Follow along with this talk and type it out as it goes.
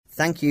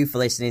Thank you for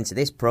listening to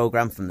this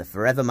programme from the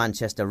Forever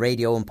Manchester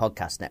Radio and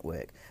Podcast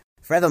Network.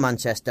 Forever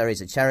Manchester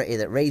is a charity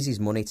that raises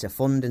money to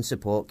fund and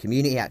support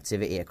community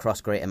activity across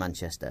Greater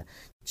Manchester.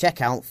 Check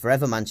out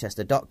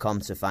forevermanchester.com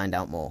to find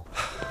out more.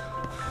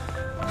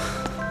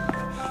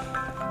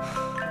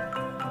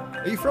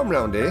 Are you from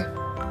round here?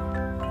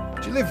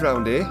 Do you live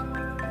round here?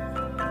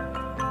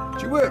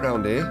 Do you work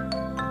round here?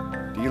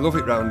 Do you love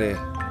it round here?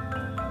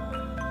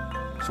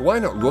 So why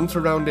not run for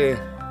round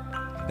here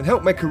and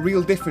help make a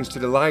real difference to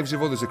the lives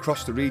of others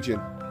across the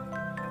region?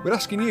 We're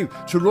asking you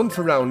to run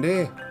for round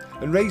here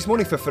and raise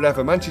money for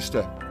Forever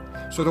Manchester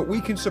so that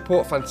we can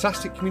support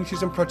fantastic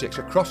communities and projects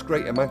across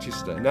Greater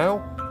Manchester now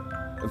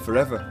and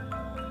forever.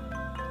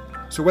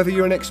 So whether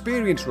you're an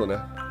experienced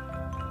runner,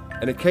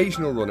 an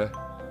occasional runner,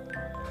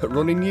 a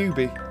running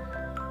newbie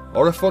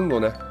or a fun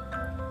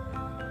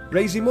runner,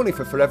 raising money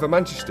for Forever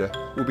Manchester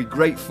will be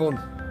great fun,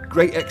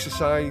 great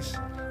exercise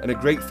and a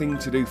great thing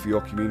to do for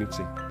your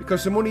community,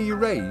 because the money you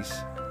raise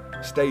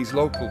stays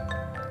local.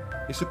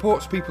 It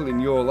supports people in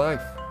your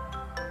life,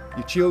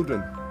 your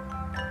children,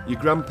 your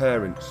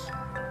grandparents,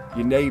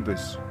 your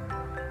neighbours,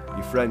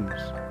 your friends.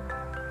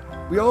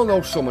 We all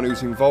know someone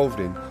who's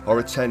involved in or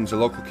attends a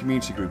local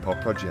community group or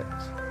project.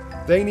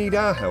 They need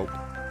our help,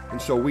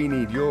 and so we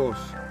need yours.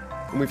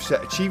 And we've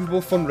set achievable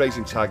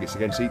fundraising targets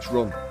against each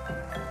run.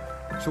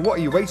 So what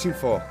are you waiting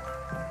for?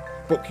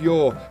 Book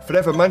your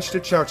Forever Manchester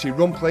charity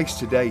run place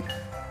today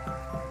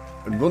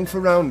and run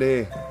for round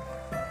here.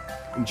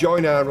 And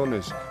join our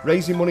runners,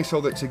 raising money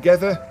so that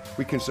together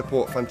we can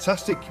support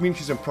fantastic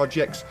communities and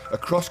projects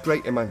across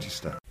Greater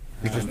Manchester.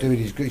 He's just doing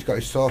he's got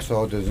his sauce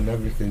orders and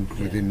everything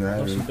within there.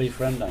 Got some beef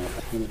rendang.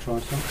 You want to try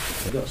some?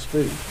 I've got a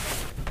spoon.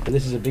 So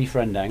this is a beef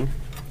rendang.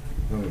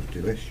 Oh, it's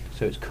delicious.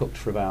 So it's cooked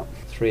for about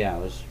 3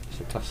 hours.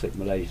 It's a classic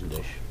Malaysian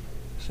dish.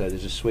 So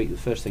there's a sweet, the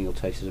first thing you'll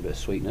taste is a bit of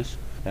sweetness,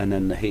 and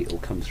then the heat will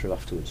come through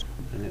afterwards,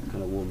 and it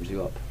kind of warms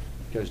you up.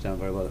 It goes down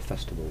very well at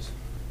festivals.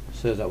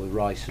 Serves that with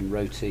rice and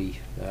roti.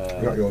 You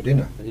got your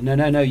dinner?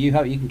 No. You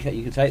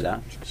can take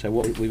that. So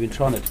what we've been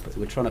trying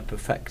to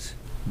perfect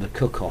the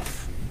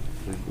cook-off.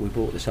 We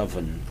bought this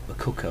oven, a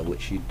cooker,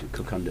 which you can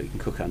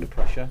cook under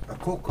pressure. A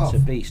cook-off?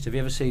 It's a beast. Have you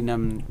ever seen?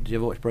 Did you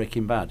ever watch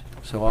Breaking Bad?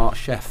 So our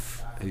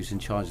chef, who's in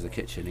charge of the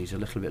kitchen, he's a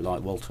little bit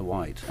like Walter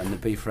White, and the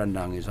beef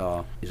rendang is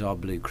our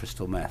blue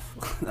crystal meth.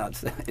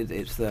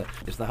 It's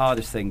the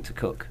hardest thing to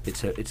cook.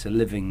 It's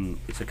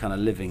a kind of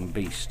living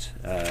beast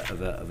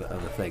of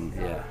a thing.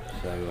 Yeah.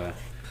 So.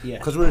 Yeah.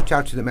 Because we're a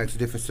charity that makes a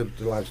difference to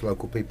the lives of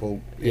local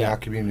people in our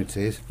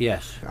communities.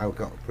 Yes. I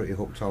got pretty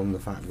hooked on the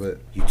fact that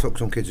you took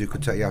some kids who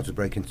could tell you how to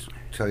break into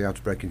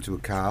a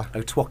car.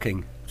 Oh,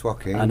 twocking.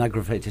 An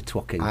aggravated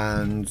twocking.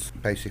 And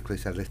basically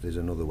said, "If there's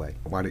another way,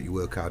 why don't you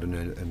work hard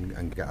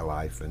and get a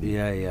life?" And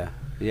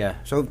yeah.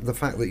 So the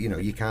fact that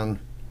you can.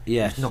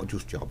 Yes. It's not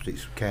just jobs;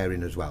 it's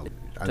caring as well.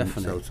 And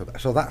definitely.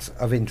 So that's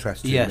of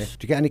interest to me. Yes.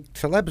 Do you get any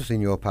celebs in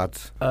your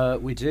pads?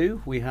 We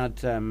do. We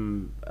had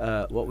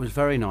what was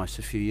very nice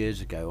a few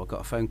years ago. I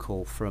got a phone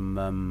call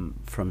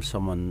from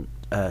someone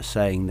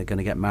saying they're going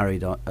to get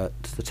married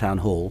at the town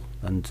hall,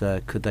 and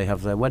could they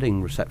have their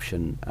wedding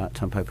reception at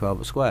Tampopo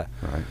Albert Square?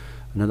 Right.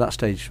 And at that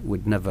stage,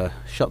 we'd never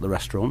shut the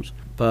restaurants,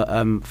 but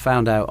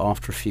found out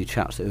after a few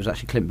chats that it was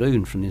actually Clint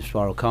Boone from the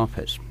Inspiral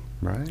Carpets.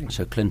 Right.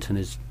 So Clint and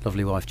his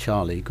lovely wife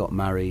Charlie got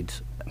married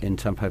in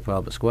Tampopo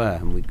Albert Square,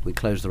 and we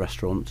closed the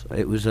restaurant.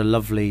 It was a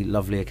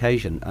lovely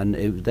occasion, and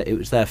it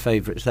was their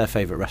favourite. It's their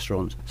favourite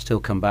restaurant. Still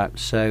come back.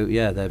 So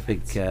yeah, they're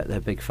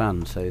big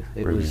fans. So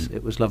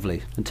it was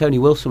lovely. And Tony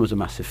Wilson was a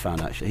massive fan.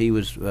 Actually, he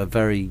was a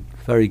very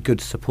good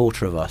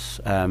supporter of us.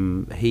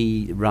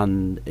 He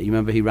ran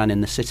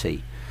in the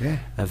city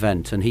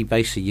event, and he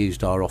basically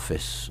used our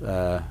office.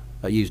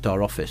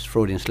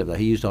 Freudian slip there.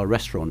 He used our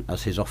restaurant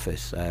as his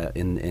office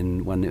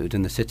in when it was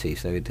in the city.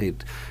 So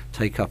he'd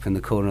take up in the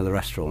corner of the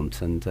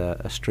restaurant, and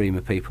a stream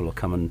of people will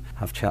come and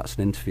have chats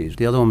and interviews.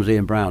 The other one was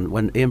Ian Brown.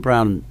 When Ian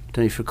Brown,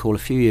 don't know if you recall, a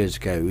few years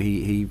ago,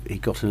 he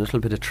got in a little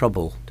bit of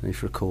trouble. Don't know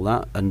if you recall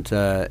that. And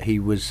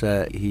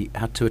he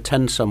had to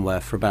attend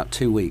somewhere for about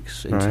 2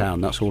 weeks in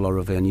town. That's all I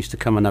reveal. And used to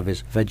come and have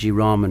his veggie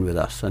ramen with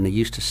us, and he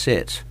used to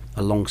sit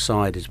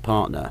alongside his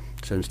partner.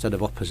 So instead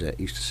of opposite,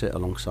 he used to sit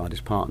alongside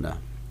his partner,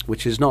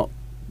 which is not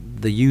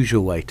the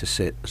usual way to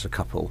sit as a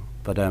couple,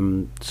 but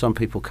some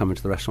people come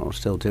into the restaurant and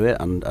still do it,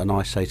 and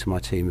I say to my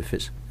team,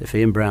 if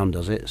Ian Brown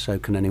does it, so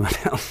can anyone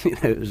else.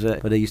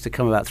 But he used to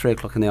come about 3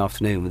 o'clock in the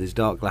afternoon with his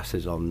dark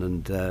glasses on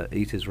and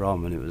eat his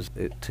ramen.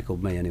 It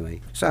tickled me anyway.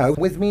 So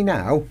with me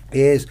now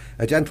is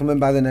a gentleman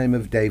by the name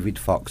of David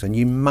Fox, and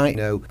you might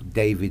know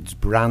David's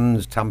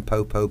brands,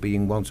 Tampopo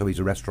being one, so he's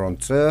a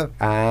restaurateur,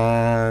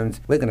 and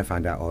we're going to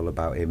find out all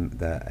about him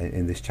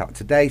in this chat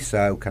today.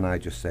 So can I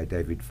just say,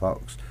 David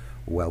Fox,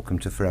 welcome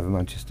to Forever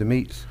Manchester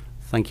Meets.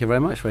 Thank you very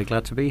much. Very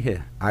glad to be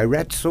here. I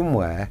read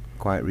somewhere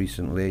quite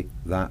recently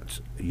that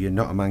you're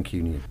not a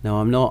Mancunian. No,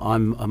 I'm not.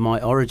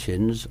 My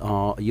origins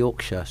are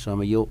Yorkshire, so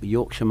I'm a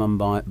Yorkshireman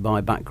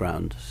by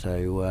background.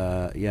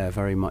 So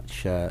very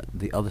much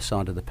the other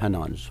side of the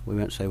Pennines. We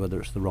won't say whether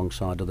it's the wrong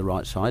side or the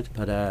right side,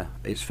 but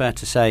it's fair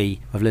to say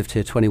I've lived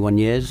here 21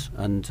 years,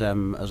 and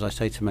as I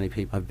say to many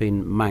people, I've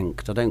been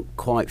manked. I don't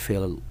quite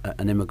feel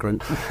an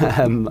immigrant,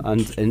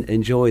 and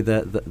enjoy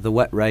the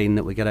wet rain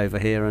that we get over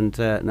here, and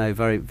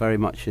very very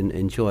much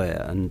enjoy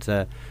it.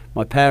 And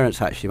my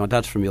parents, actually, my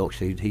dad's from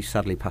Yorkshire. He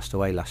sadly passed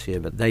away last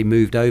year, but they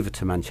moved over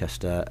to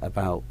Manchester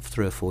about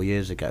 3 or 4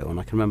 years ago, and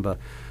I can remember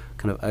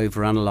kind of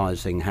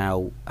overanalysing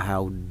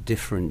how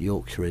different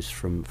Yorkshire is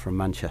from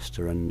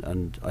Manchester,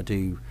 and I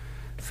do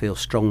feel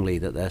strongly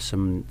that there's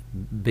some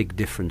big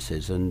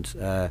differences, and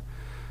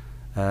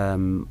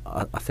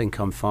I think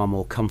I'm far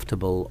more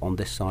comfortable on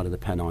this side of the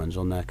Pennines,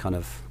 on their kind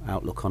of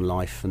outlook on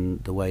life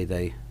and the way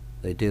they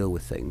deal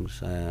with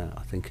things.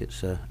 I think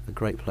it's a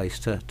great place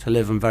to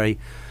live. I'm very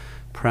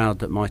proud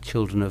that my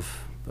children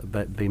have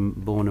been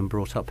born and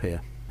brought up here.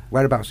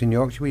 Whereabouts in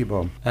Yorkshire were you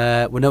born?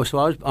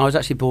 So I was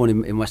actually born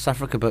in West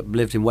Africa, but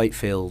lived in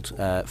Wakefield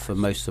for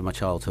most of my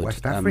childhood.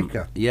 West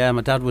Africa? Yeah,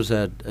 my dad was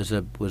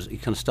he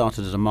kind of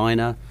started as a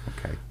miner.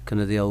 Okay.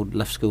 Kind of the old,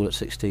 left school at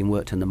 16,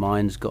 worked in the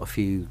mines, got a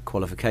few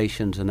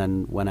qualifications, and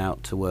then went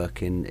out to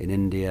work in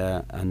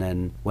India, and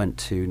then went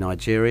to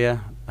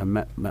Nigeria and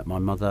met my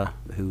mother,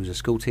 who was a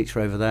school teacher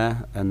over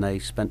there, and they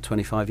spent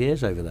 25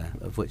 years over there,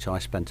 of which I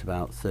spent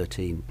about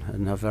 13,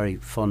 and have very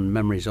fond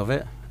memories of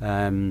it.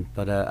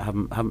 But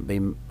haven't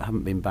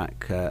been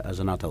back as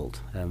an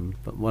adult.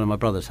 But one of my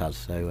brothers has.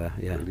 So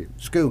yeah.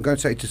 Brilliant. School, go and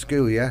take it to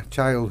school. Yeah,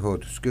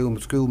 childhood,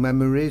 school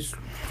memories,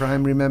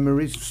 primary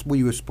memories. Were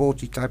you a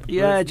sporty type of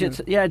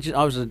person?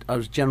 I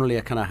was generally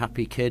a kind of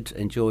happy kid.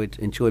 Enjoyed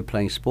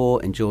playing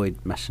sport. Enjoyed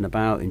messing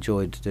about.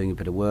 Enjoyed doing a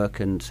bit of work,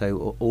 and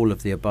so all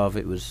of the above.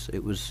 It was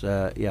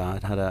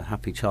I'd had a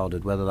happy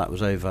childhood. Whether that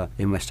was over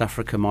in West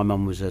Africa, my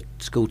mum was a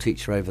school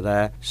teacher over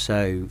there.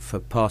 So for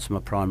part of my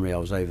primary, I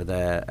was over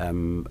there.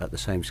 At the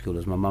same school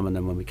as my mum, and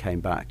then when we came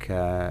back,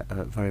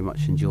 very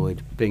much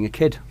enjoyed being a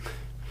kid.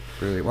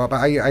 Brilliant. What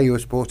about, are you a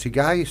sporty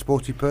guy, a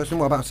sporty person?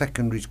 What about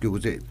secondary school?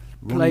 Was it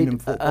running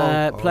and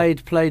football?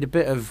 Played a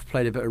bit of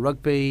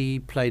rugby.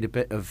 Played a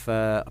bit of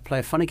play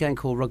a funny game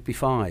called Rugby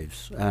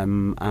Fives.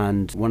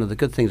 And one of the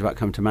good things about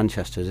coming to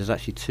Manchester is there's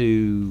actually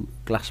 2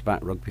 glassback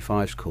Rugby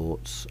Fives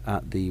courts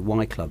at the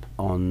Y Club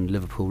on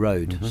Liverpool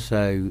Road. Mm-hmm.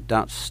 So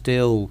that's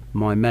still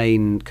my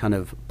main kind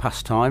of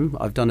pastime.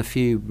 I've done a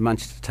few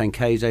Manchester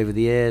 10Ks over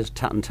the years,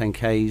 Tatton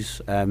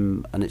 10Ks,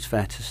 and it's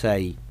fair to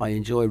say I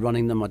enjoy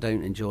running them. I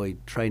don't enjoy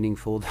training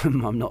for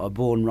them. I'm not a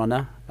born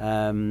runner.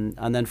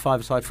 And then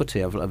five-a-side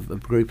footy. I've a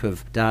group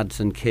of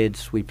dads and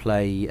kids. We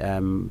play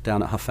down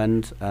at Hough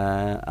End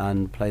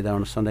and play there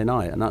on a Sunday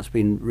night, and that's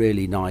been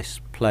really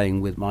nice.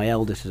 Playing with my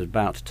eldest is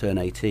about to turn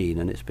 18,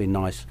 and it's been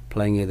nice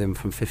playing with him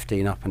from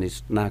 15 up, and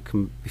he's now,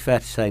 can be fair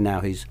to say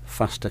now, he's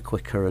faster,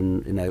 quicker,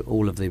 and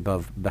all of the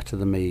above, better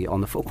than me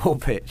on the football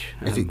pitch.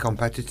 Is it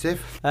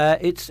competitive?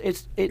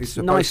 It's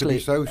nicely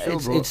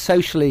social,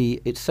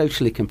 it's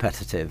socially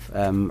competitive,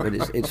 but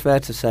it's fair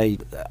to say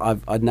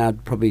I now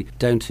probably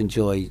don't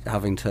enjoy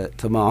having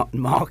to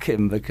mark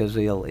him, because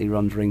he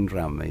runs rings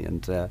around me,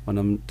 and when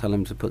I'm telling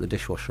him to put the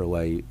dishwasher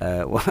away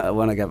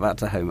when I get back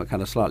to home, it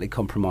kind of slightly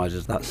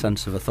compromises that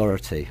sense of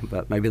authority,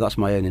 but maybe that's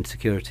my own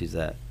insecurities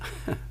there.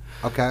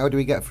 Okay, how do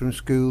we get from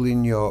school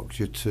in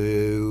Yorkshire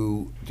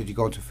to... Did you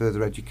go on to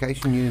further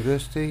education,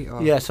 university?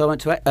 Or? Yeah, so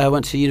I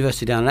went to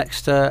university down in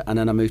Exeter, and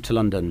then I moved to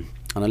London.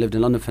 And I lived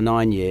in London for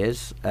 9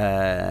 years,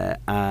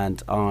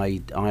 and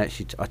I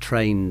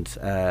trained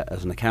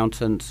as an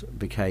accountant,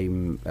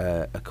 became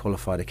a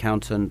qualified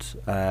accountant,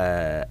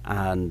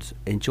 and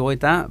enjoyed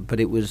that. But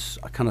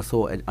I kind of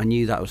thought, I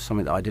knew that was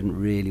something that I didn't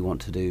really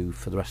want to do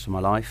for the rest of my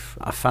life.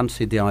 I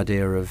fancied the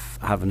idea of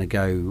having a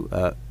go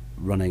at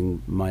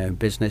running my own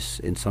business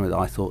in something that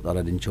I thought that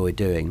I'd enjoy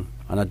doing.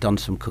 And I'd done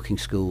some cooking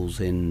schools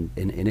in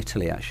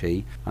Italy,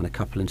 actually, and a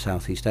couple in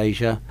Southeast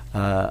Asia,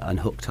 and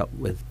hooked up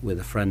with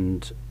a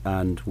friend,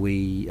 and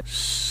we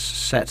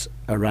set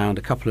around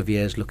a couple of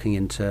years looking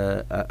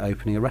into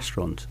opening a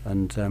restaurant,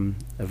 and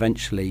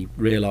eventually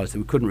realised that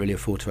we couldn't really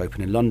afford to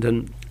open in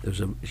London. There was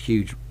a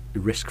huge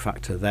risk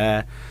factor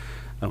there,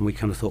 and we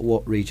kind of thought,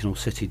 what regional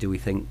city do we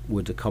think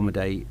would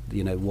accommodate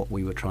what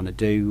we were trying to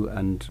do?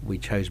 And we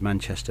chose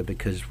Manchester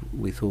because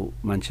we thought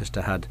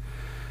Manchester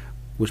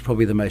was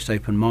probably the most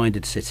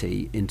open-minded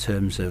city in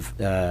terms of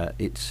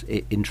its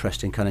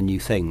interest in kind of new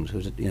things.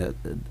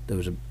 There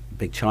was a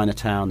big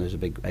Chinatown, there's a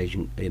big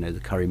Asian, the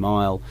Curry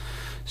Mile.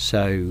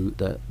 So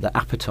the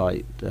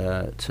appetite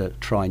to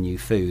try new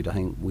food, I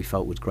think we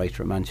felt was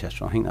greater at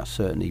Manchester. I think that's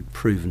certainly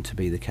proven to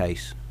be the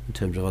case in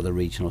terms of other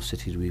regional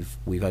cities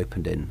we've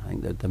opened in. I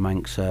think that the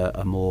Manx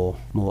are more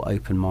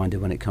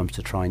open-minded when it comes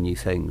to trying new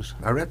things.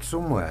 I read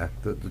somewhere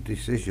that the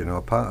decision,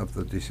 or part of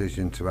the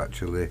decision, to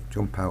actually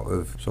jump out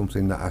of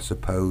something that I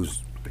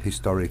suppose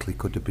historically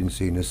could have been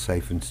seen as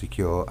safe and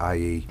secure,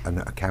 i.e. an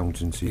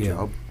accountancy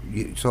job,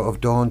 it sort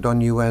of dawned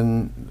on you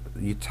when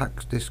your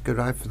tax disc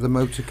arrived for the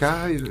motor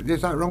car.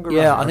 Is that wrong?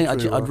 Yeah, I think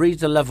I'd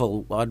reached a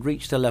level. I'd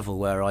reached a level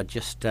where I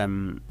just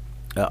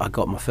I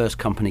got my first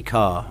company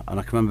car, and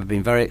I can remember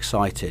being very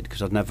excited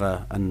because I'd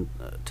never, and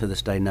to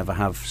this day never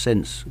have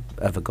since,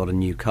 ever got a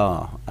new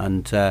car.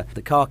 And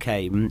the car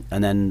came,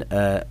 and then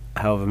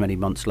however many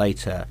months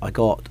later, I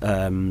got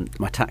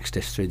my tax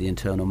disc through the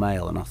internal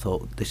mail, and I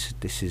thought this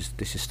is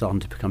starting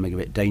to becoming a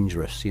bit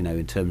dangerous,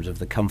 in terms of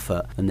the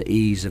comfort and the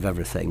ease of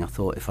everything. I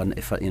thought if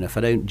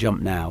I don't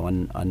jump now,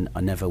 and I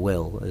never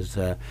will, as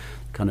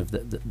kind of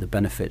the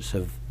benefits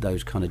of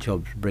those kind of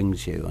jobs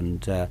brings you,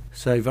 and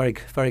so very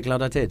very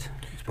glad I did.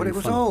 But it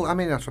was fun. All,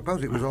 I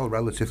suppose it was all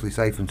relatively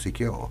safe and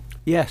secure.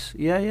 Yes,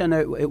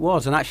 no, it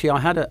was. And actually, I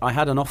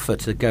had an offer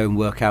to go and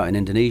work out in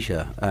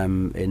Indonesia,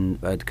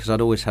 because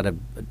I'd always had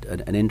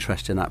an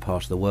interest in that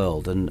part of the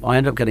world, and I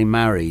ended up getting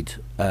married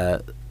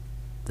the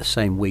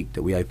same week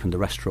that we opened the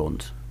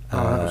restaurant.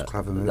 That was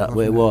clever move.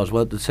 It was.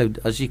 Well, so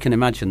as you can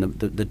imagine,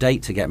 the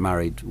date to get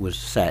married was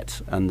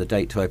set, and the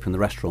date to open the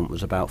restaurant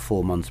was about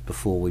 4 months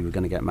before we were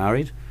going to get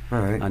married.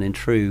 Right. And in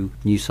true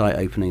new site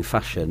opening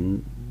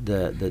fashion,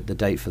 the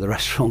date for the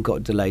restaurant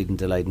got delayed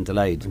until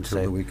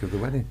the week of the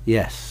wedding.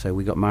 Yes, so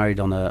we got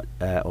married on a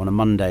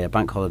Monday, a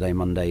bank holiday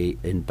Monday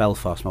in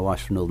Belfast. My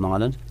wife's from Northern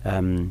Ireland,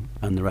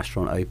 and the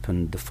restaurant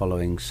opened the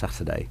following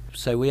Saturday.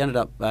 So we ended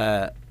up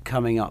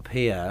coming up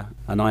here,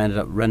 and I ended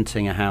up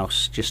renting a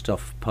house just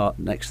off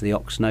next to the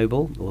Ox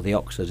Noble, or the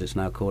Ox as it's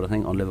now called, I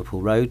think, on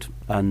Liverpool Road.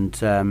 And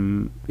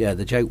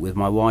the joke with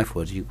my wife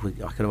was I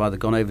could have either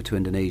gone over to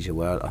Indonesia,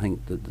 where I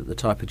think the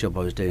type of job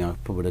I was doing, I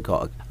probably would have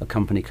got a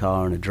company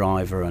car and a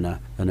driver and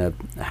a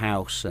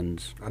house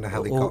and a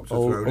helicopter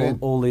thrown in,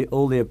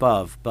 all the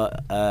above.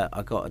 But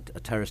I got a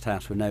terraced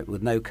house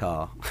with no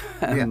car,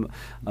 and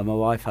my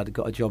wife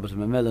got a job as a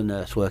Macmillan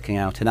nurse working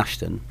out in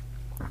Ashton.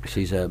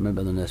 She's a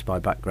Macmillan nurse by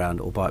background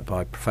or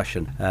by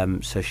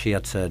profession, so she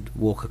had to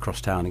walk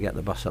across town and get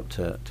the bus up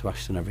to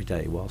Ashton every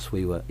day, whilst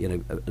we were,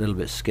 a little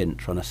bit skint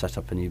trying to set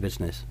up a new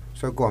business.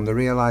 So go on, the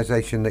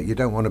realisation that you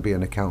don't want to be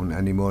an accountant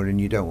anymore and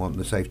you don't want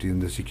the safety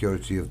and the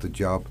security of the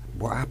job.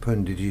 What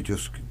happened? Did you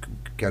just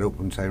get up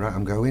and say, right,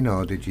 I'm going,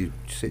 or did you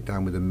sit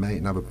down with a mate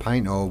and have a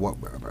pint, or what?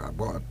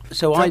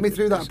 So take me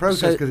through that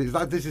process,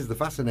 because this is the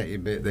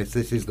fascinating bit. This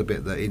is the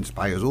bit that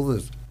inspires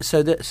others.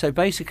 So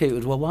basically, it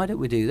was, well, why don't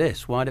we do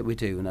this? Why don't we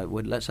do?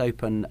 Let's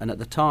open. And at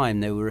the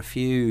time, there were a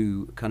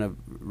few kind of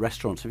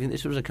restaurants. I think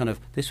this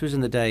was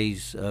in the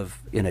days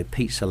of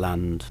Pizza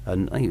Land,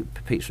 and I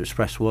think Pizza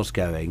Express was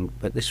going,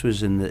 but this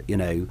was in the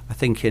I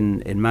think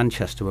in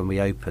Manchester when we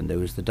opened, there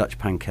was the Dutch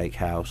Pancake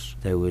House,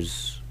 there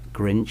was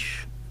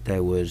Grinch,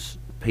 there was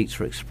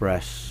Pizza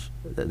Express.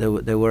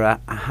 There were a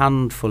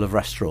handful of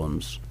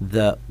restaurants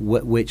that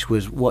which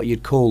was what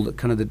you'd call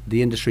kind of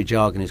the industry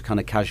jargon is kind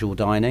of casual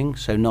dining.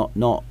 So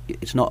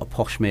it's not a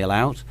posh meal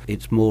out.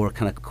 It's more a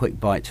kind of quick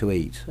bite to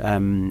eat,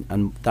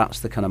 and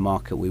that's the kind of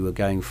market we were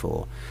going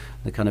for.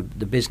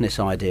 The business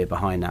idea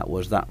behind that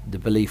was that the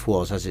belief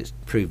was, as it's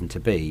proven to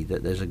be,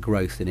 that there's a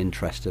growth in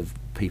interest of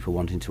people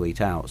wanting to eat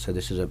out. So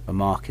this is a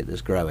market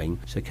that's growing.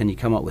 So can you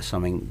come up with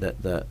something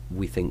that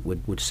we think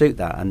would suit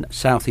that? And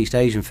Southeast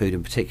Asian food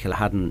in particular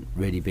hadn't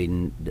really been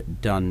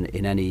done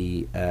in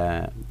any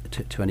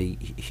to any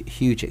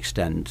huge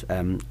extent.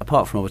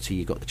 Apart from obviously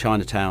you've got the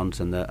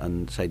Chinatowns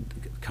and say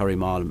Curry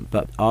Mile,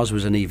 but ours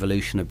was an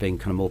evolution of being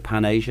kind of more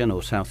Pan-Asian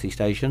or Southeast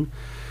Asian.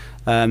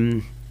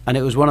 And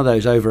it was one of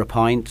those over a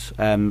pint.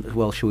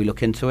 Well, shall we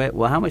look into it?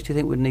 Well, how much do you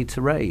think we'd need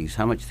to raise?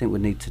 How much do you think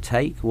we'd need to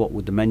take? What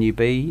would the menu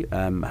be?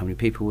 How many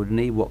people would it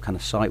need? What kind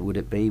of site would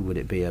it be? Would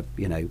it be a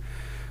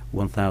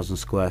 1,000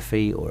 square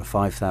feet or a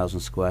 5,000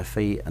 square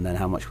feet? And then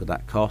how much would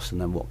that cost?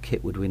 And then what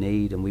kit would we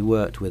need? And we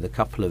worked with a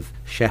couple of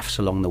chefs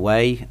along the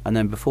way. And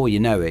then before you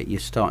know it, you're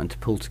starting to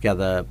pull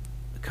together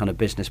a kind of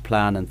business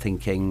plan and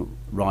thinking,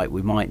 right,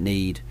 we might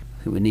need.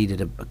 I think we needed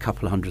a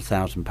couple of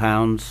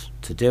 £100,000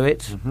 to do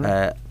it.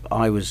 Mm-hmm.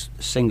 I was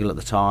single at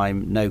the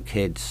time, no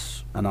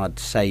kids, and I'd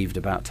saved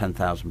about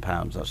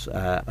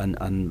 £10,000.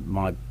 And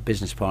my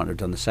business partner had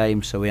done the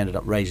same, so we ended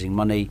up raising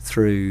money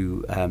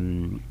through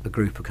a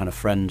group of kind of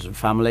friends and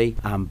family,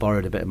 and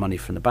borrowed a bit of money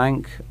from the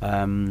bank.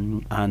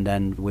 And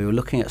then we were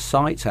looking at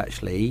sites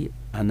actually,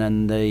 and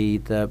then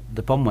the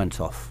bomb went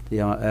off.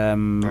 The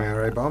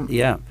IRA bomb.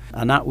 Yeah,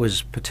 and that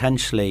was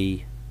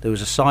potentially. There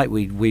was a site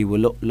we were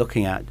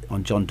looking at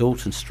on John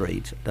Dalton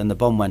Street, then the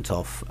bomb went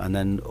off, and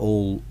then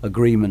all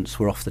agreements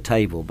were off the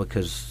table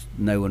because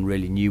no one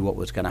really knew what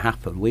was going to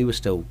happen. We were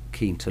still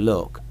keen to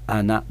look,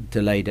 and that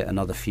delayed it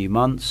another few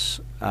months.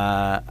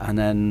 And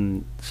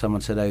then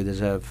someone said, there's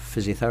a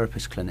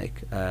physiotherapist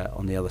clinic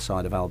on the other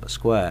side of Albert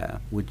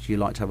Square. Would you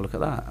like to have a look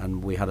at that?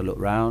 And we had a look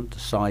round, the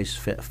size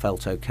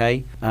felt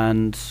okay,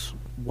 and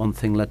one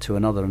thing led to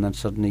another, and then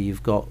suddenly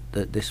you've got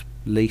this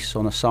lease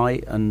on a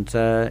site, and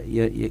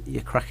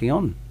you're cracking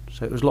on.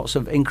 So it was lots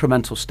of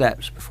incremental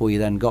steps before you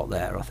then got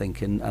there, I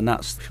think, and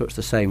that's sure it's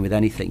the same with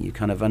anything. You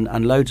kind of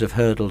and loads of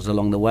hurdles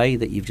along the way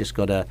that you've just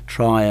got to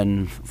try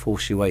and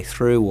force your way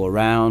through or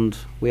around.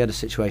 We had a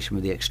situation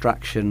with the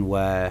extraction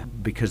where,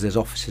 because there's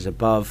offices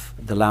above,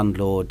 the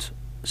landlord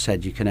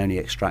said you can only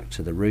extract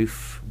to the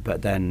roof,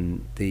 but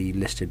then the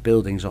listed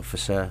buildings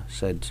officer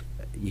said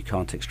you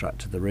can't extract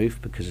to the roof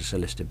because it's a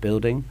listed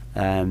building.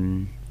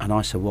 And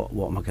I said, what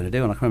am I going to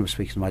do? And I can remember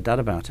speaking to my dad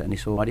about it, and he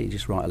said, why don't you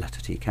just write a letter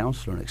to your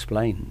councillor and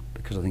explain?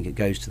 Because I think it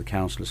goes to the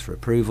councillors for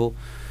approval.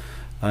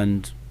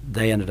 And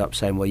they ended up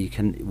saying, well,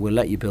 we'll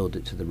let you build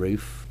it to the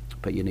roof,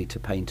 but you need to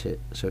paint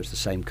it so it's the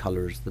same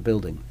colour as the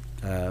building,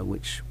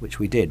 which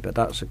we did. But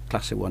that's a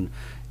classic one.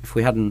 If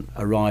we hadn't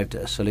arrived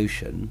at a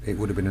solution, it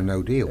would have been a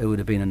no deal. It would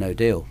have been a no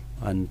deal.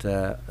 And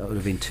that would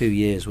have been 2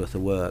 years worth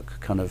of work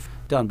kind of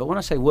done. But when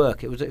I say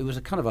work, it was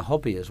a kind of a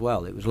hobby as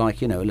well. It was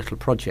like, a little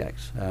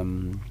project.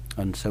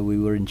 And so we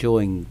were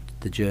enjoying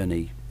the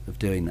journey of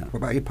doing that. What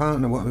about your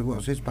partner?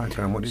 What's his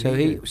background? What did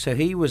he do? So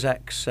he was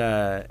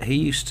he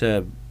used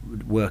to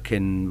work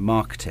in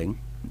marketing.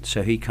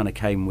 So he kind of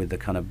came with the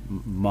kind of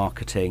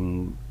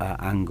marketing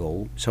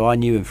angle. So I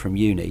knew him from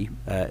uni.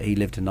 He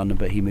lived in London,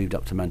 but he moved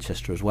up to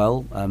Manchester as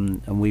well.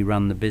 And we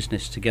ran the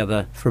business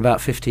together for about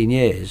 15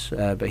 years.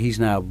 But he's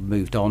now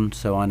moved on,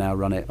 so I now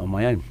run it on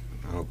my own.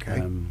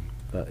 Okay.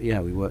 But yeah,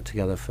 we worked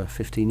together for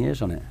 15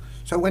 years on it.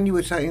 So when you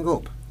were setting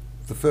up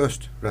the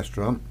first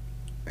restaurant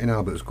in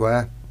Albert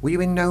Square, were you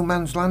in no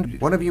man's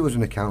land? One of you was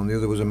an accountant, the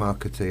other was a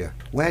marketeer.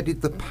 Where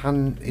did the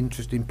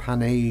interest in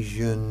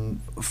Pan-Asian...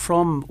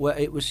 From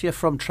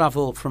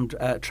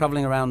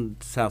travelling around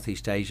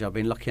Southeast Asia. I've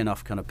been lucky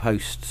enough kind of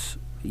post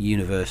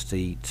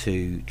university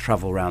to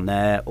travel around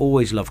there.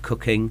 Always loved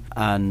cooking,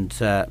 and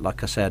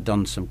like I said, I'd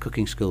done some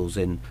cooking schools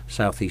in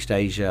Southeast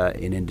Asia,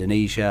 in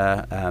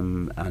Indonesia,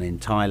 and in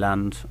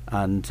Thailand,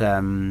 and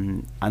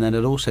then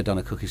I'd also done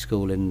a cooking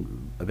school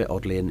a bit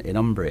oddly in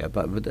Umbria.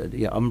 But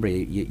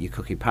Umbria, you're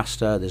cooking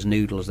pasta. There's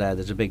noodles there.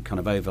 There's a big kind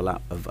of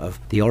overlap of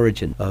the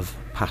origin of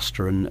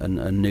pasta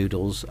and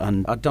noodles.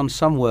 And I'd done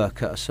some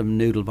work at some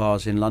noodle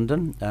bars in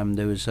London.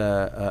 There was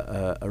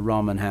a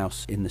ramen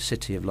house in the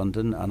city of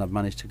London, and I've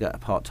managed to get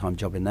a part-time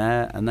job in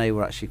there, and they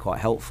were actually quite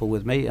helpful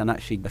with me. And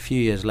actually a few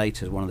years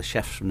later, one of the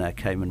chefs from there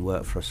came and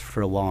worked for us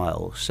for a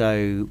while.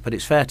 So, but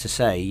it's fair to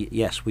say,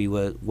 yes, we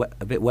were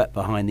a bit wet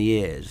behind the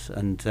ears,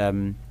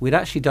 and we'd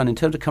actually done, in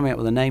terms of coming up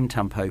with a name,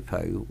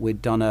 Tampopo,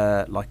 we'd done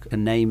a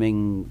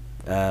naming,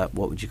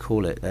 what would you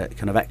call it,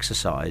 kind of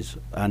exercise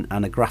and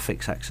a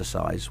graphics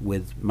exercise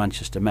with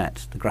Manchester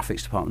Met, the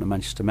graphics department of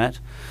Manchester Met.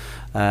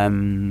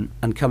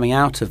 And coming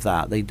out of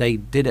that, they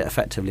did it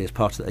effectively as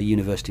part of a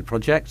university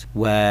project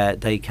where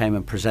they came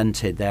and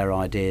presented their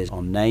ideas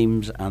on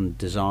names and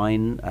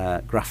design,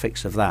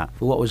 graphics of that.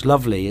 But what was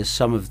lovely is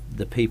some of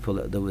the people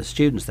that were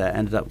students there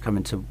ended up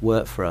coming to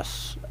work for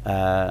us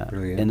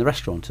in the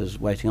restaurant as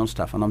waiting on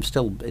staff, and I'm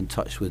still in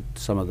touch with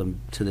some of them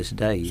to this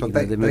day. So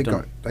they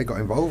got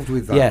involved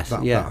with that. Yes,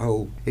 that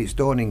whole. It's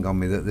dawning on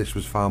me that this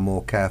was far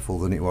more careful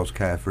than it was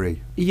carefree.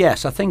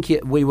 Yes, I think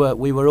we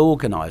were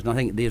organised, and I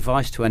think the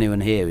advice to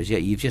anyone here is,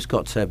 you've just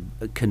got to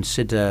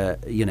consider,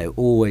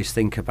 always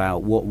think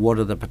about what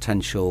are the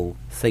potential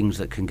things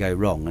that can go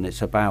wrong, and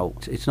it's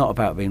not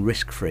about being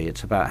risk free.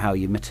 It's about how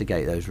you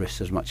mitigate those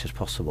risks as much as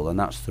possible, and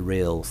that's the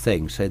real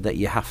thing. So that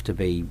you have to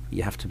be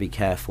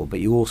careful, but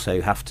you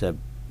also have to.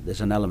 There's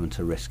an element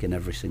of risk in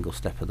every single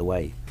step of the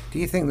way. Do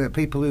you think that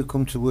people who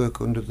come to work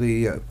under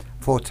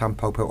for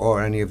Tampopo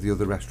or any of the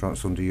other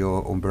restaurants under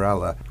your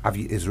umbrella,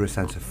 is there a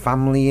sense of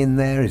family in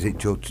there? Is it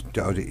just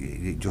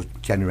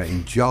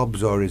generating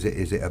jobs, or is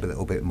it a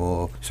little bit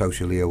more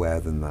socially aware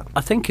than that?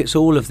 I think it's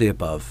all of the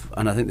above,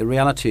 and I think the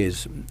reality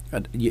is,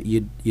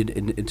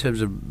 in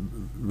terms of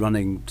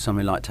running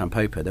something like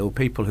Tampopo, there were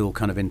people who will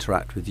kind of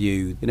interact with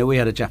you. We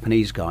had a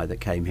Japanese guy that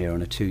came here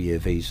on a 2-year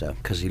visa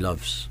because he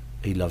loves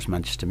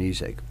Manchester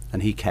music,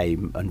 and he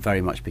came and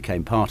very much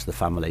became part of the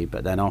family.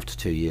 But then after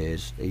 2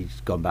 years,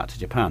 he's gone back to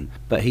Japan.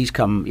 But he's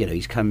came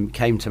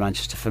to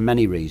Manchester for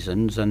many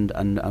reasons,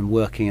 and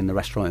working in the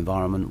restaurant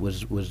environment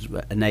was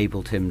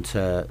enabled him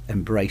to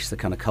embrace the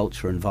kind of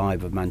culture and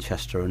vibe of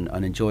Manchester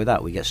and enjoy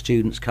that. We get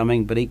students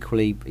coming, but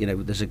equally,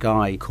 there's a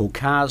guy called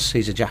Kaz.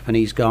 He's a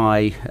Japanese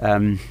guy.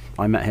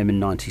 I met him in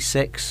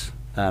 '96.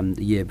 The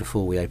year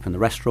before we opened the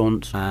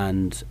restaurant,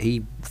 and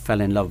he fell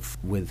in love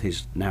with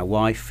his now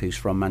wife, who's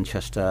from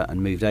Manchester,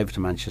 and moved over to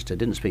Manchester.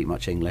 Didn't speak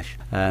much English.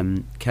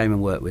 Came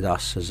and worked with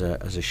us as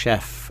a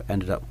chef.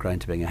 Ended up growing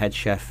to being a head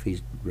chef.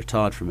 He's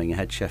retired from being a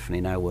head chef, and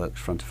he now works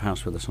front of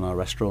house with us on our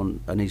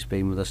restaurant, and he's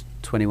been with us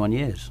 21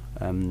 years.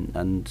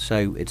 And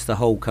so it's the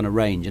whole kind of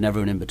range and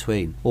everyone in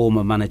between. All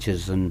my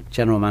managers and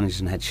general managers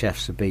and head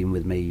chefs have been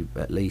with me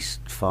at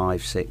least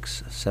 5,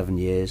 6, 7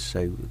 years,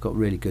 so we've got a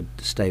really good,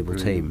 stable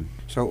team.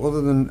 So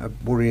other than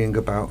worrying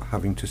about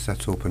having to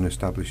set up and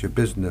establish a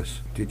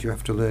business, did you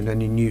have to learn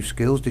any new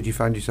skills? Did you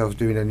find yourselves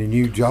doing any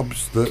new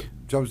jobs that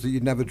jobs that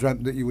you'd never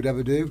dreamt that you would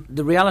ever do?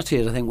 The reality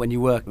is, I think, when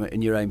you work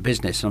in your own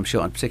business, and I'm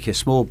sure, in particular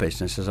small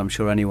businesses, I'm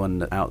sure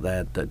anyone out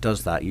there that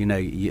does that,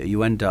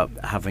 you end up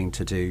having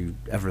to do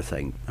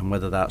everything. And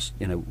whether that's,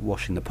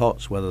 washing the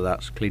pots, whether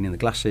that's cleaning the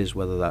glasses,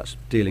 whether that's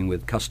dealing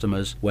with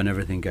customers when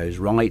everything goes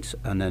right,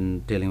 and then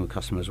dealing with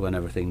customers when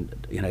everything,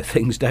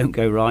 things don't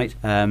go right.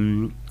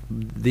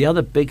 The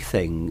other big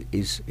thing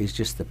is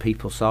just the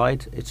people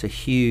side. It's a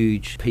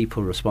huge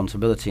people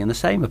responsibility, and the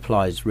same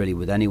applies really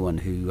with anyone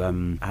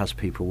who has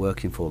people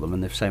working for them.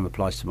 And the same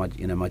applies to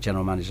my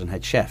general manager and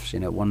head chefs.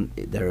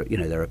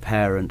 They're a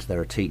parent,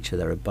 they're a teacher,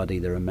 they're a buddy,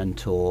 they're a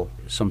mentor.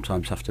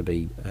 Sometimes have to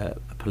be a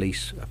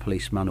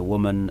policeman or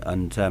woman,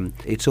 and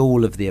it's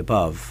all of the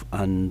above.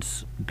 And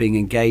being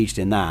engaged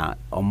in that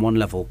on one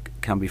level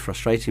can be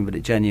frustrating, but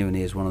it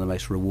genuinely is one of the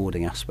most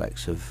rewarding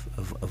aspects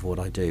of what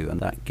I do, and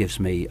that gives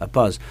me a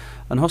buzz.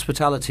 And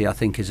hospitality, I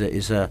think, is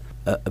a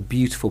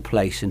beautiful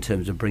place in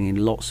terms of bringing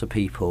lots of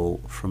people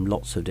from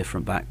lots of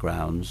different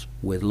backgrounds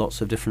with lots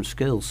of different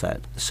skill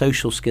sets. The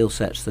social skill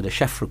sets that a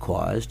chef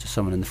requires to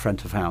someone in the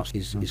front of house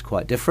is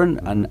quite different,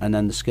 and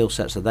then the skill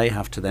sets that they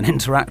have to then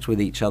interact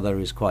with each other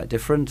is quite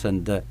different,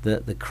 and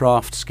the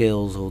craft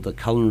skills or the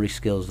culinary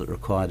skills that are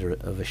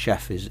required of a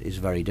chef is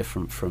very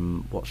different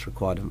from what's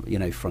required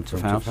of front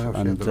of house.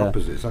 And they're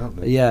opposites, aren't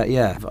they?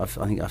 Yeah. I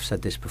think I've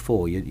said this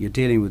before. You're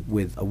dealing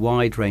with a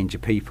wide range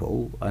of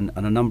people, and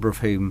a number of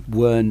whom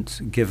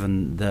weren't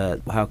given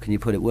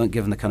weren't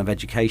given the kind of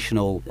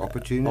educational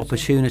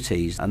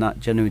opportunities, and that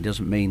generally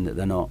doesn't mean that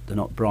they're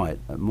not bright.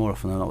 More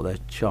often than not, they're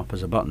sharp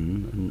as a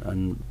button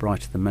and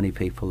brighter than many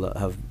people that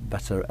have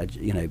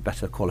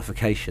better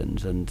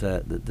qualifications, and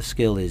the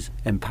skill is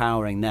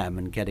empowering them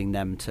and getting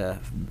them to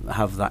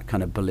have that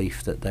kind of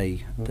belief that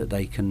they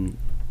can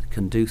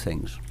do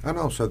things, and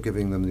also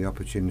giving them the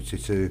opportunity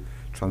to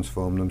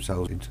transform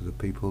themselves into the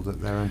people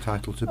that they're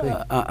entitled to be.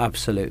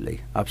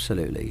 Absolutely,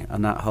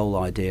 and that whole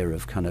idea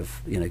of kind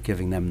of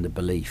giving them the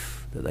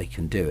belief that they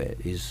can do it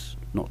is,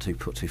 not to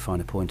put too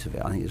fine a point of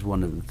it, I think is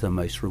one of the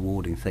most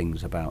rewarding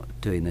things about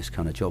doing this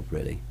kind of job,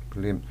 really.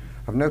 Brilliant.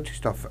 I've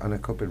noticed and I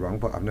could be wrong,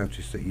 but I've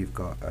noticed that you've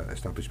got an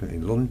establishment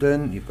in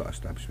London, you've got an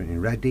establishment in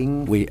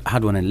Reading. We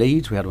had one in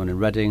Leeds, we had one in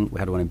Reading, we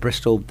had one in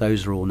Bristol.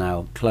 Those are all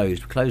now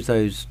closed. We closed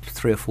those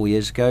 3 or 4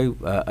 years ago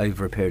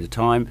over a period of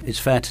time. It's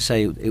fair to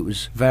say it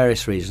was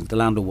various reasons. The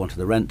landlord wanted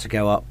the rent to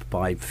go up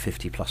by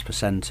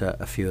 50+%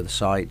 at a few of the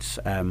sites,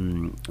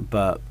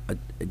 but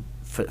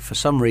for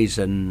some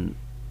reason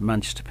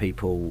Manchester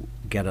people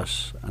get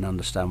us and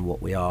understand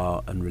what we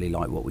are and really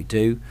like what we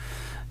do.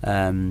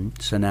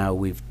 So now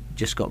we've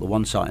just got the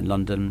one site in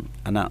London,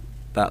 and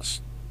that's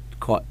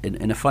quite,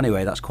 in a funny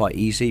way, that's quite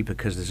easy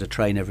because there's a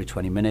train every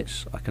 20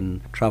 minutes. I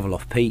can travel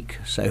off peak,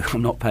 so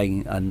I'm not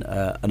paying an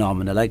arm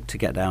and a leg to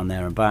get down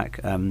there and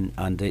back,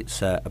 and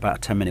it's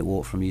about a 10-minute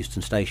walk from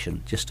Euston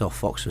Station, just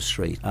off Oxford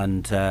Street,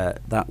 and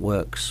that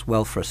works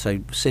well for us. So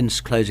since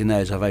closing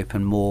those, I've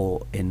opened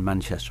more in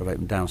Manchester. I've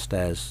opened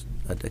downstairs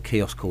at a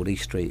kiosk called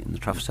East Street in the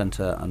Trafford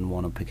Centre, and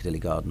one on Piccadilly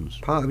Gardens.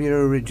 Part of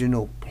your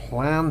original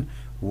plan,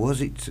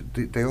 was it,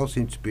 they all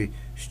seem to be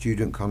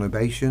student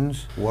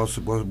conurbations?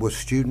 Was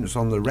students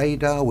on the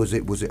radar? Was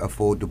it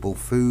affordable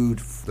food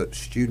that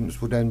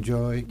students would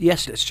enjoy?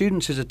 Yes,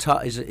 students is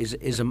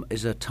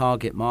a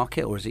target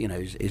market, or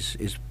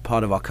is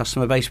part of our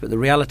customer base. But the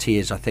reality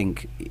is, I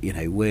think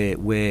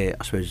we're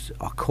I suppose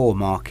our core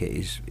market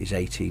is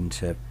 18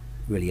 to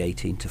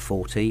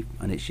 40,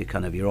 and it's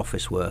your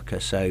office worker.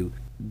 So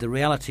the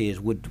reality is,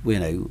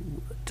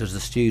 does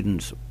the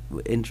students?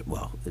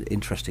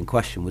 Interesting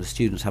question. Would the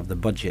students have the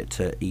budget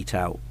to eat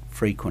out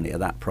frequently at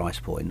that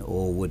price point,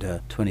 or would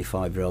a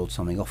 25-year-old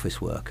something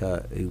office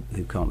worker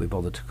who can't be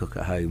bothered to cook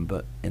at home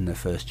but in their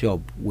first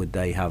job, would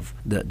they have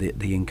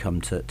the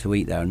income to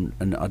eat there?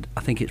 And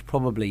I think it's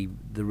probably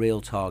the real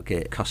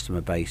target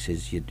customer base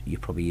is you're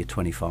probably your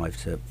 25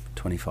 to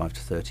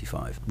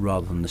 35,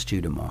 rather than the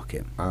student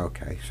market.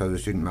 Okay, so the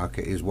student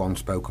market is one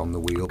spoke on the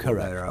wheel.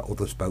 Correct. But there are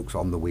other spokes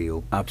on the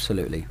wheel.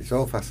 Absolutely. It's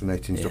all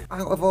fascinating stuff.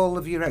 Out of all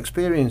of your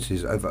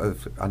experiences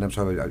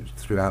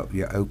throughout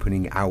your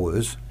opening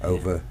hours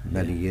over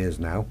many years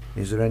now,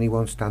 is there any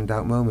one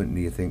standout moment and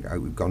you think,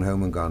 we've gone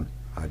home and gone,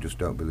 I just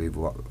don't believe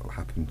what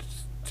happened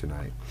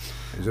tonight?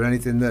 Is there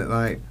anything that,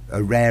 like,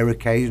 a rare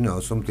occasion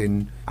or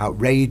something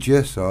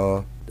outrageous,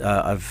 or...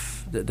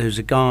 There's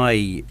a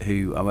guy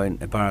who, I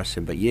won't embarrass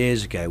him, but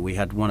years ago we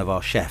had one of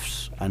our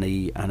chefs, and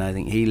I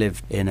think he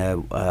lived in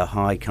a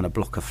high kind of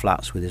block of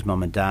flats with his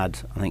mum and dad.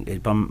 I think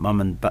his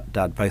mum and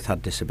dad both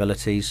had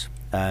disabilities.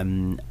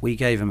 We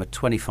gave him a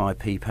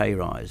 25p pay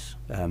rise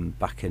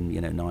back in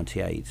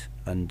 98,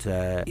 and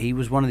he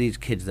was one of these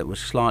kids that was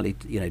slightly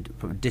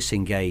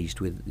disengaged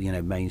with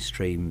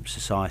mainstream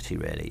society,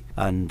 really,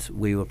 and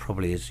we were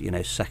probably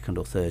his second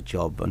or third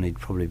job, and he'd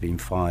probably been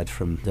fired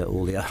from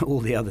all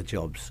the other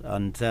jobs,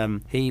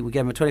 and we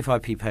gave him a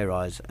 25p pay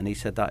rise, and he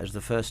said that is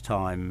the first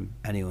time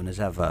anyone has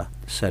ever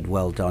said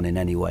well done in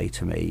any way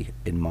to me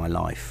in my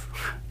life.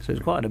 So it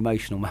was quite an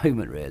emotional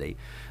moment, really.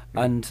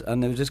 And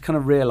there was this kind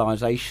of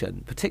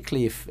realisation,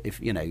 particularly if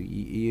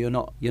you're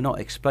not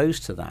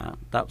exposed to that.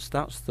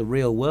 That's the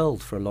real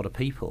world for a lot of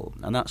people,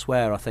 and that's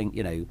where I think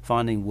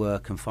finding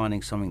work and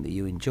finding something that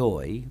you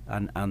enjoy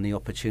and the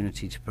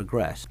opportunity to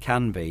progress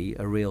can be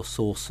a real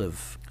source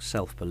of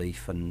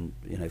self-belief and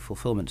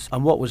fulfilment.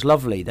 And what was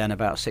lovely then,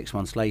 about 6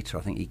 months later,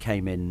 I think he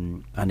came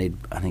in and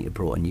he'd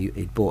bought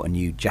a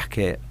new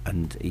jacket,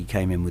 and he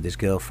came in with his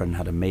girlfriend,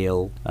 had a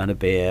meal and a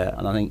beer,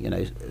 and I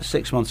think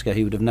 6 months ago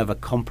he would have never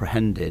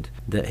comprehended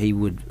that he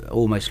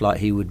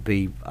would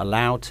be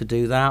allowed to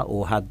do that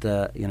or had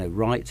the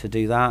right to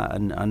do that,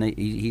 and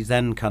he's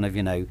then kind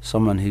of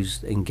someone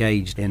who's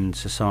engaged in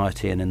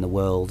society and in the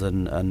world,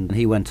 and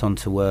he went on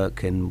to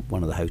work in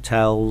one of the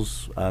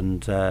hotels,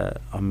 and I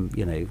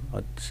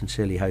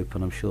sincerely hope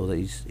and I'm sure that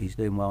he's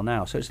doing well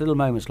now. So it's little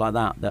moments like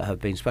that have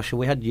been special.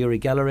 We had Yuri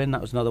Geller in,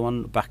 that was another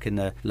one back in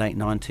the late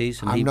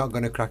 90s. And I'm not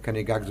going to crack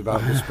any gags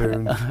about the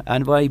spoons.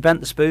 And he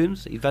bent some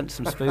spoons in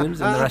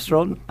the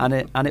restaurant, and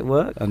it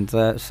worked. And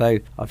so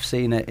I've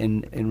seen it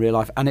in real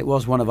life, and it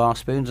was one of our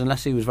spoons,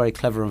 unless he was very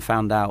clever and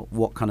found out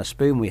what kind of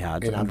spoon we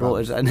had and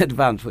brought it in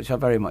advance, which I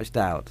very much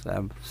doubt.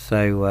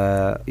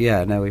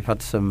 We've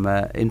had some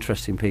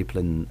interesting people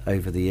in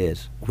over the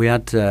years. We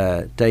had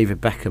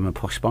David Beckham and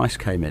Posh Spice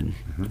came in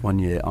one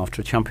year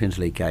after a Champions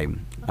League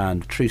game,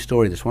 and true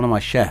story, this one of my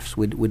chefs,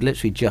 we'd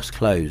literally just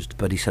closed,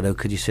 but he said, "Oh,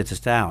 could you sit us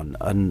down?"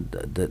 And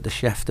the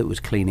chef that was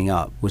cleaning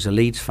up was a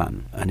Leeds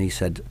fan, and he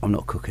said, "I'm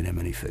not cooking him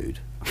any food."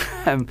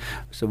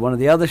 So one of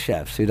the other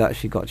chefs who'd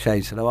actually got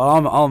changed said, "Oh,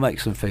 I'll make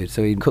some food."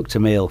 So he cooked a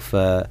meal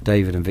for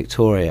David and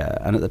Victoria,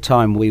 and at the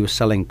time we were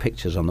selling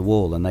pictures on the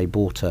wall, and they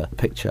bought a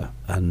picture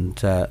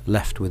and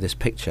left with this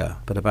picture.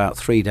 But about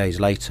 3 days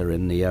later,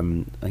 in the I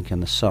think in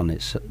the Sun,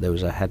 there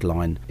was a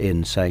headline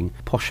in saying,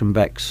 "Posh and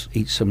Becks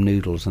eat some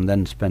noodles and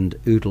then spend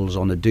oodles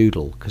on a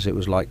doodle," because it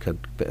was like a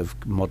bit of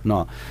modern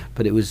art.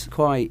 But it was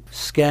quite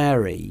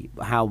scary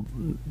how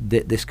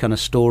this kind of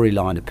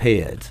storyline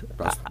appeared.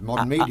 That's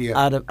modern media.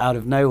 Out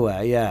of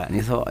nowhere, yeah. And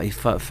you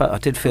thought, I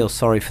did feel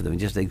sorry for them.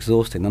 Just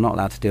exhausting. They're not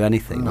allowed to do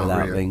anything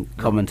without being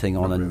commenting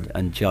on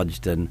and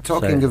judged. And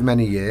talking of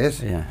many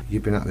years, yeah.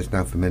 You've been at this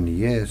now for many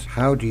years.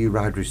 How do you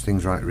ride with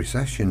things like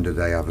recession? Do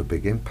they have a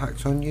big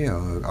impact on you?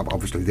 Or,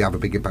 obviously, they have a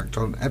big impact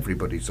on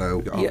everybody.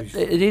 So yeah,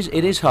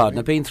 it is hard. And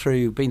I've been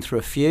through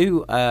a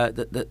few.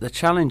 The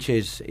challenge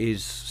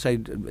is so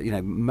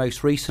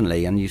most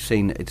recently, and you've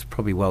seen it's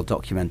probably well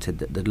documented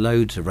that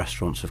loads of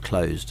restaurants have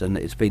closed, and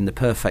it's been the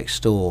perfect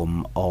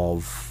storm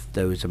of.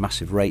 There was a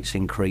massive rates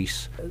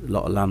increase. A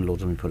lot of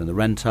landlords have been putting the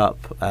rent up.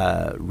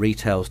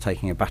 Retail's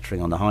taking a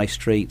battering on the high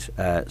street.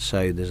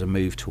 So there's a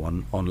move to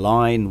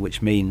online,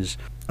 which means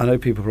I know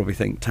people probably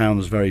think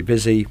town's very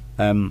busy,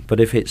 but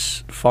if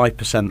it's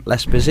 5%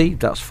 less busy,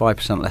 that's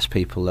 5% less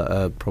people that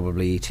are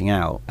probably eating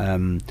out.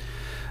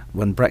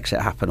 When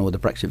Brexit happened, or the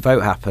Brexit vote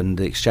happened,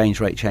 the exchange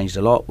rate changed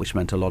a lot, which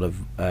meant a lot of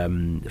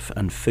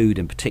and food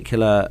in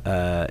particular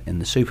in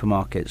the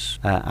supermarkets,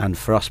 and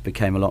for us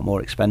became a lot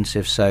more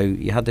expensive. So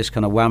you had this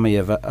kind of whammy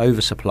of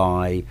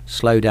oversupply,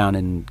 slowdown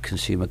in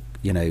consumer,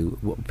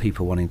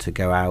 people wanting to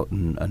go out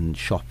and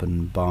shop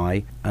and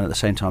buy, and at the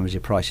same time as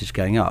your prices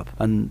going up.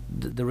 And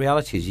the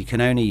reality is you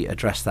can only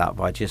address that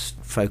by just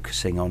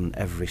focusing on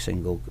every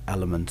single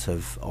element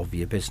of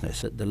your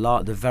business.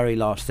 The very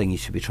last thing you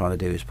should be trying to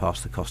do is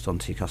pass the cost on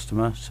to your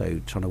customer,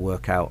 so trying to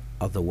work out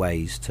other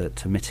ways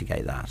to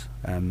mitigate that.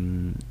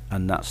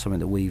 And that's something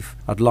that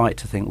I'd like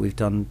to think we've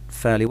done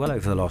fairly well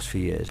over the last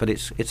few years, but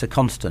it's a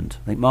constant.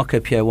 I think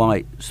Marco Pierre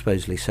White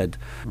supposedly said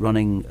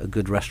running a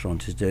good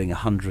restaurant is doing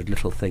 100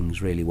 little things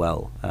really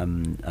well,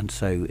 and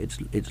so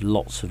it's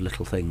lots of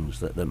little things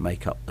that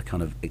make up the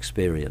kind of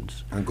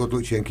experience. And good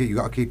luck to you, and you've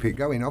got to keep it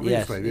going,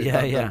 obviously.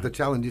 Yes. The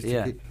challenge is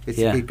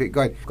to keep it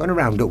going. I'm going to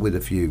round up with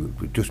a few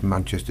just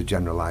Manchester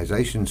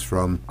generalisations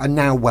from a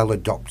now well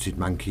adopted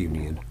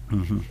Mancunian.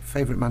 Mm-hmm.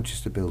 Favourite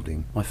Manchester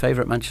building? My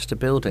favourite Manchester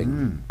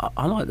building?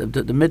 I like the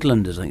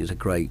Midlanders. I think it's a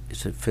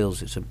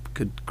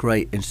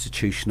great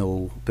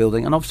institutional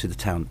building, and obviously the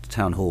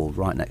town hall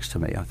right next to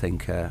me. I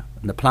think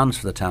and the plans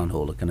for the town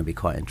hall are going to be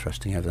quite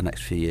interesting over the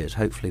next few years.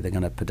 Hopefully they're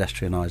going to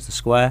pedestrianise the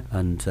square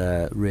and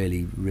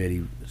really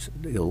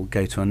it'll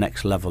go to a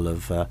next level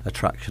of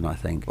attraction, I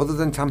think. Other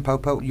than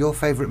Tampopo, your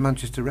favourite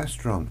Manchester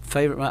restaurant?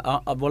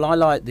 Well, I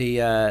like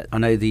I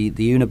know the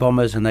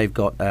Unabombers, and they've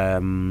got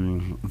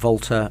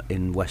Volta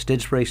in West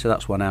Didsbury, so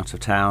that's one out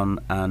of town,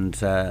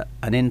 and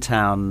in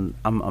town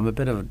I'm a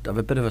bit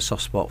of a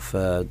soft spot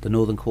for the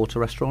Northern Quarter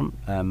restaurant,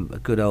 a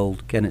good old,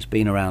 again, it's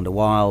been around a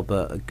while,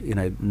 but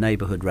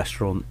neighbourhood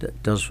restaurant that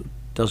does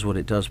what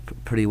it does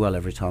pretty well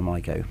every time I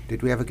go.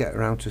 Did we ever get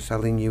around to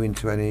selling you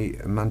into any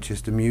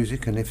Manchester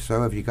music, and if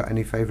so, have you got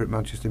any favourite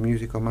Manchester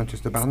music or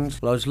Manchester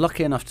bands? Well, I was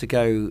lucky enough to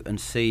go and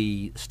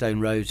see Stone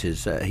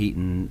Roses at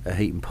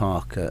Heaton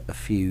Park a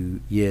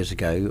few years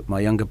ago. My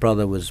younger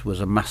brother was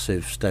a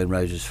massive Stone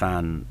Roses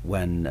fan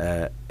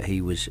when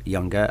he was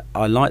younger.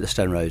 I like the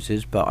Stone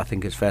Roses, but I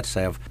think it's fair to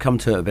say I've come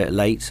to it a bit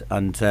late,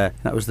 and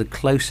that was the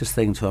closest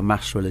thing to a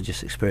mass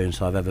religious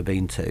experience I've ever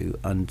been to,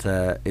 and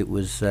it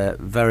was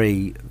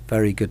very, very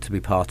very good to be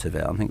part of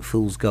it. I think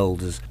Fool's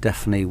Gold is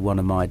definitely one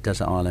of my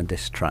Desert Island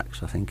Disc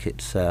tracks. I think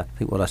it's. I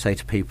think what I say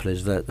to people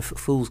is that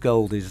Fool's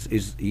Gold is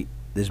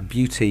there's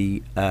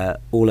beauty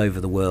all over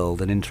the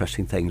world and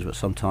interesting things, but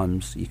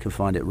sometimes you can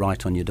find it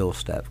right on your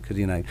doorstep, because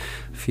a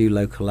few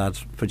local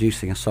lads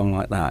producing a song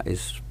like that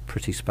is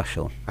pretty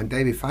special. And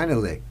David,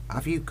 finally,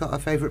 have you got a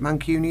favourite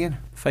Mancunian?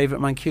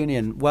 Favourite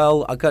Mancunian?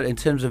 Well, I got, in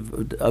terms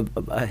of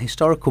a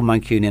historical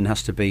Mancunian,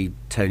 has to be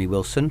Tony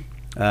Wilson.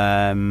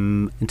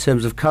 In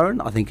terms of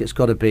current, I think it's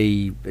got to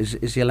be.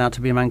 Is he allowed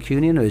to be a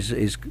Mancunian, or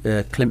is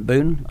Clint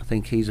Boone? I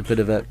think he's a bit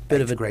of a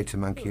greater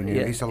Mancunian.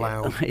 Yeah, he's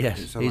allowed.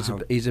 Yes,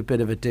 he's a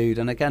bit of a dude,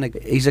 and again,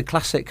 he's a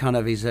classic kind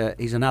of. He's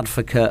an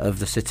advocate of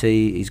the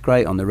city. He's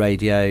great on the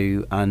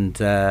radio, and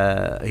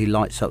he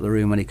lights up the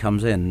room when he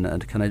comes in.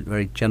 And kind of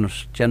very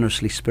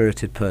generously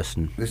spirited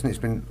person. Listen, it's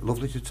been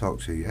lovely to talk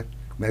to you.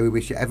 May we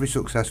wish you every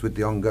success with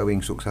the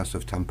ongoing success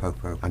of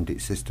Tampopo and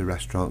its sister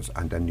restaurants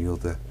and any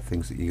other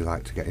things that you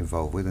like to get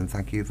involved with. And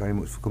thank you very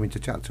much for coming to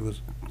chat to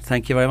us.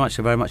 Thank you very much.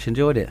 I very much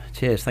enjoyed it.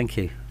 Cheers. Thank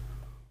you.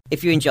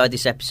 If you enjoyed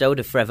this episode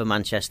of Forever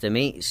Manchester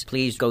Meets,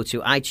 please go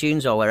to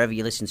iTunes or wherever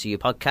you listen to your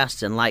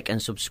podcasts and like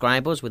and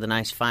subscribe us with a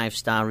nice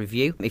 5-star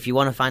review. If you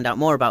want to find out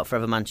more about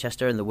Forever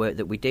Manchester and the work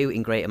that we do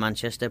in Greater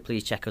Manchester,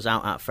 please check us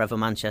out at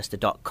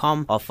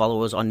forevermanchester.com or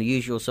follow us on the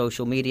usual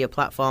social media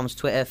platforms,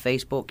 Twitter,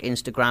 Facebook,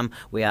 Instagram.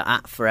 We are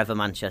at Forever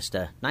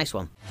Manchester. Nice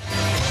one.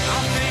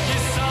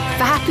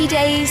 For happy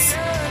days.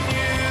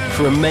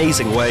 For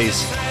amazing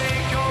ways.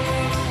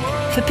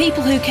 For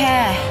people who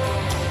care.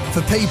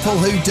 For people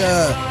who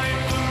dare.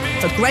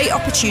 For great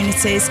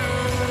opportunities.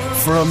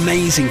 For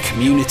amazing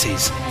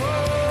communities.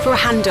 For a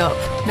hand up,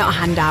 not a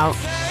handout.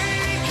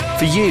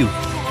 For you.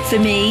 For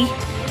me.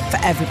 For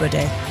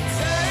everybody.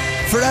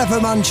 Forever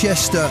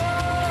Manchester.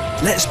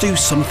 Let's do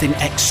something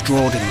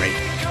extraordinary.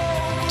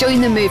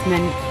 Join the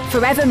movement.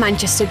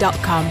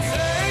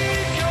 forevermanchester.com.